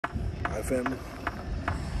Alright, family.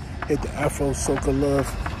 Hit the Afro Soca Love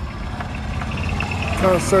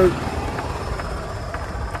concert.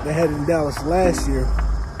 They had it in Dallas last year.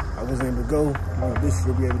 I wasn't able to go. This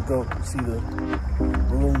year, be able to go. See the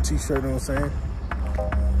maroon t-shirt, you know what I'm saying?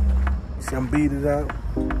 You see, I'm beaded out.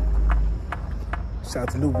 Shout out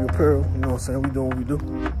to Nubia Apparel, you know what I'm saying? We doing what we do.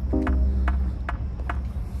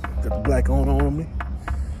 Got the black on me.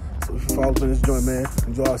 So if you follow up in this joint, man,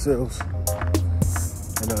 enjoy ourselves.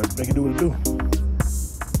 And make it do what it do.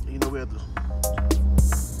 You know, we at the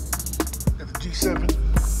G7.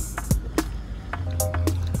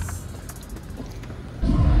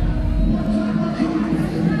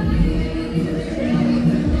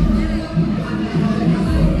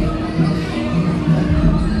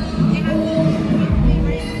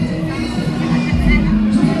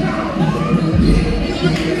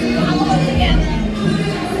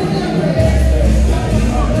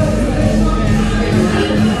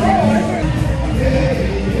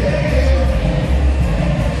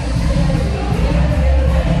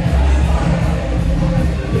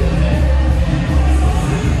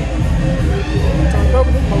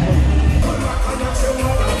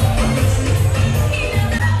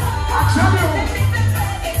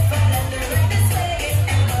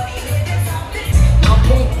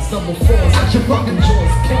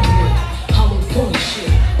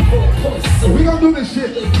 We gonna do this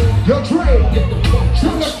shit. Yo, Trey.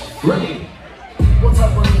 Ready? I'm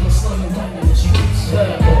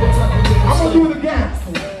gonna do it again.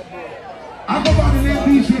 I'm about to let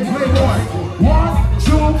DJ play one.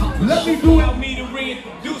 1, 2, let me do it. Allow me to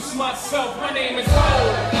reintroduce myself. My name is Ho.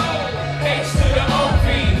 H to the OP.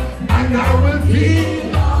 And I will be.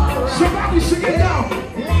 Somebody sing it now.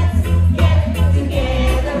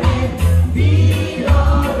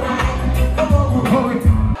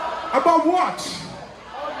 About what?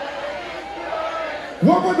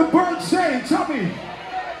 What would the bird say? Tell me.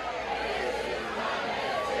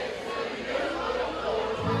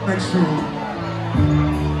 Next room.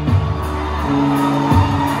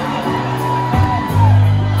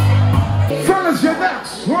 Fellas, you're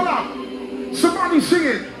next. Hold up. Somebody sing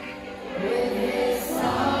it.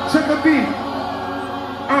 Check the beat.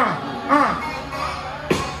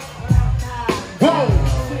 Whoa.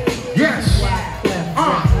 Yes.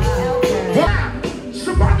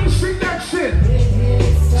 Somebody sing that shit.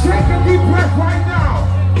 Take a deep breath right now.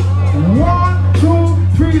 1, 2,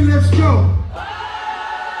 3, let's go.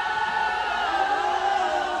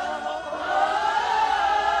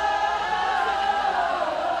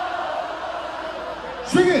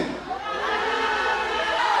 Sing it.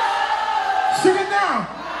 Sing it now.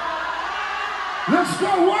 Let's go.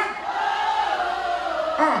 What?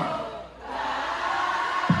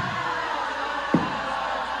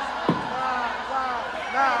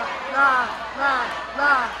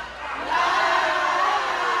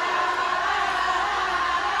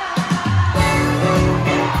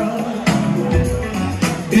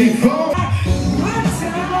 Before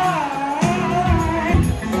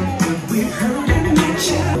we heard it in the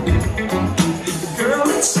chat, girl,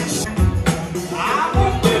 it's I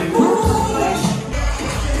won't be foolish.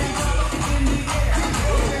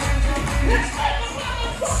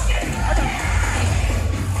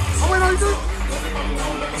 Oh, wait, are you doing?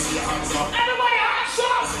 Everybody, hands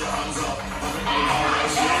up!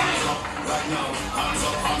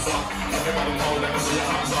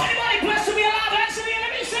 Anybody blessed to be alive? Hands to me,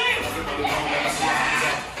 let me see.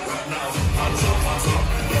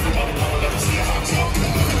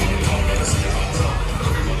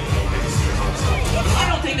 I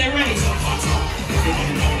don't think they're ready.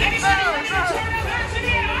 Anybody ready to turn up hands in the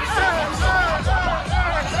air?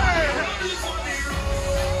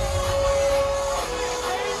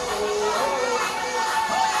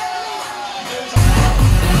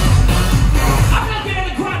 I'm looking at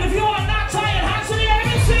the crowd. If you are not tired, hands in the air, let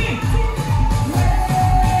me see.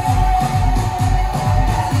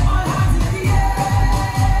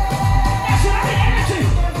 That's what I need energy.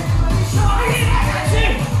 I need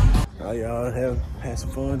energy. Y'all have had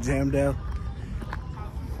some fun, jammed out.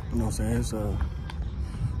 You know what I'm saying? So,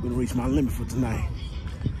 gonna reach my limit for tonight.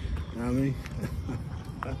 You know what I mean?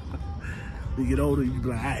 When you get older, you be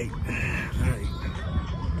like, alright.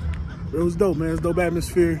 But it was dope, man. It was dope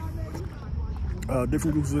atmosphere.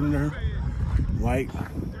 Different groups in there. White.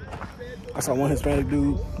 I saw one Hispanic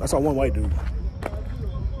dude. I saw one white dude.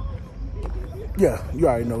 Yeah, you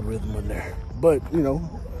already know the rhythm in there. But, you know,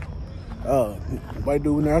 white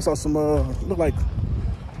dude in there. I saw some, look like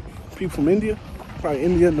people from India. Probably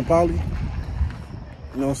India, Nepali.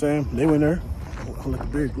 You know what I'm saying? They went there. I let the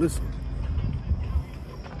beard glisten.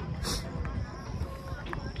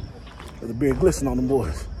 Let the beard glisten on them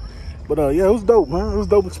boys. But yeah, it was dope, man. It was a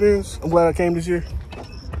dope experience. I'm glad I came this year.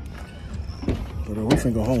 But we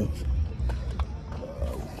finna go home.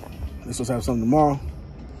 Let's just have something tomorrow.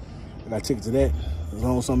 I got tickets to that. As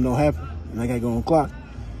long as something don't happen and I gotta go on the clock,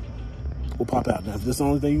 we'll pop out. Now, if this is the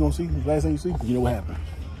only thing you're gonna see, the last thing you see, you know what happened.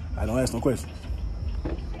 I don't ask no questions.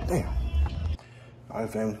 Damn. All right,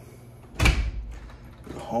 family.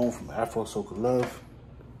 Home from Afro Soca Love.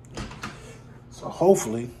 So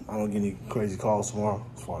hopefully I don't get any crazy calls tomorrow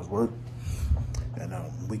as far as work. And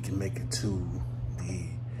we can make it to the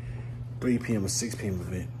 3 p.m. or 6 p.m.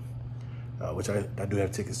 event, which I do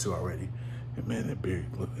have tickets to already. And man, that beard,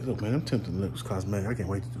 look, man, I'm tempted lips cosmetic. I can't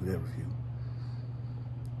wait to do that review.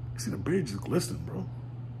 You see, the beard just glistening, bro.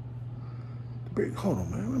 The beard, hold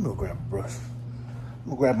on, man. Let me go grab a brush. I'm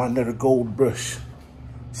gonna grab my Netter Gold brush.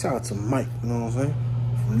 Shout out to Mike, you know what I'm saying?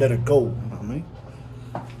 From Netter Gold, you know what I mean?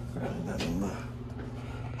 Grab that in my...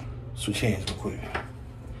 Switch hands real quick.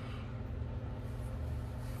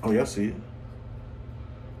 Oh, y'all see it?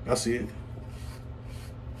 Y'all see it?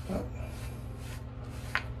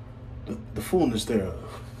 The fullness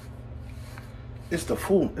thereof. It's the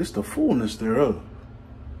fullness thereof.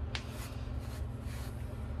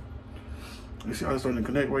 You see how it's starting to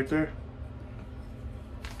connect right there?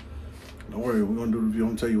 Don't worry, we're gonna do the review. I'm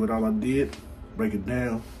gonna tell you what all I did, break it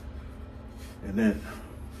down in that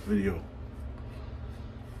video.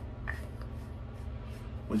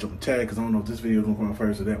 Which I'm gonna tag, because I don't know if this video is gonna come out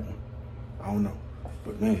first or that one. I don't know.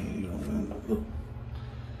 But man, you know what I'm saying? Look.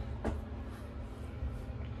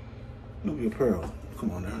 It'll be a pearl.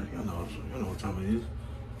 Come on now. Y'all know what time it is.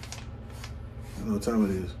 You know what time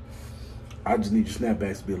it is. I just need your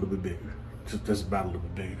snapbacks to be a little bit bigger. Just about a little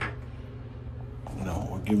bit bigger. You know,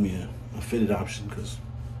 or give me a fitted option, because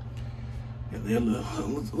they're a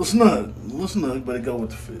little snug, but it go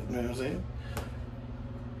with the fit. You know what I'm saying?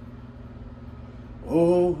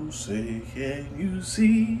 Oh, say, can you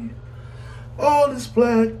see all this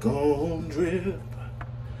black on drip?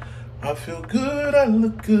 I feel good, I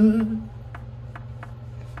look good.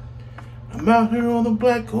 I'm out here on the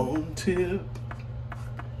black on tip.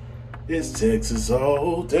 It's Texas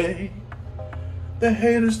all day. The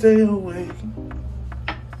haters stay away.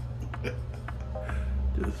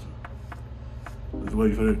 Just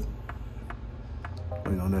wait for it.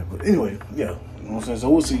 Wait on that. But anyway, yeah. You know what I'm saying? So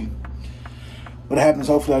we'll see what happens.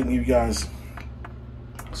 Hopefully I can give you guys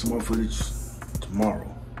some more footage tomorrow.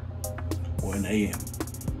 Or in the AM.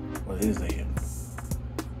 Well, it is AM.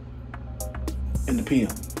 In the PM.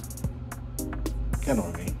 You know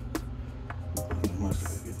what I mean?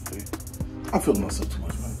 I feel myself too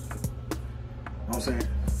much, man. You know what I'm saying?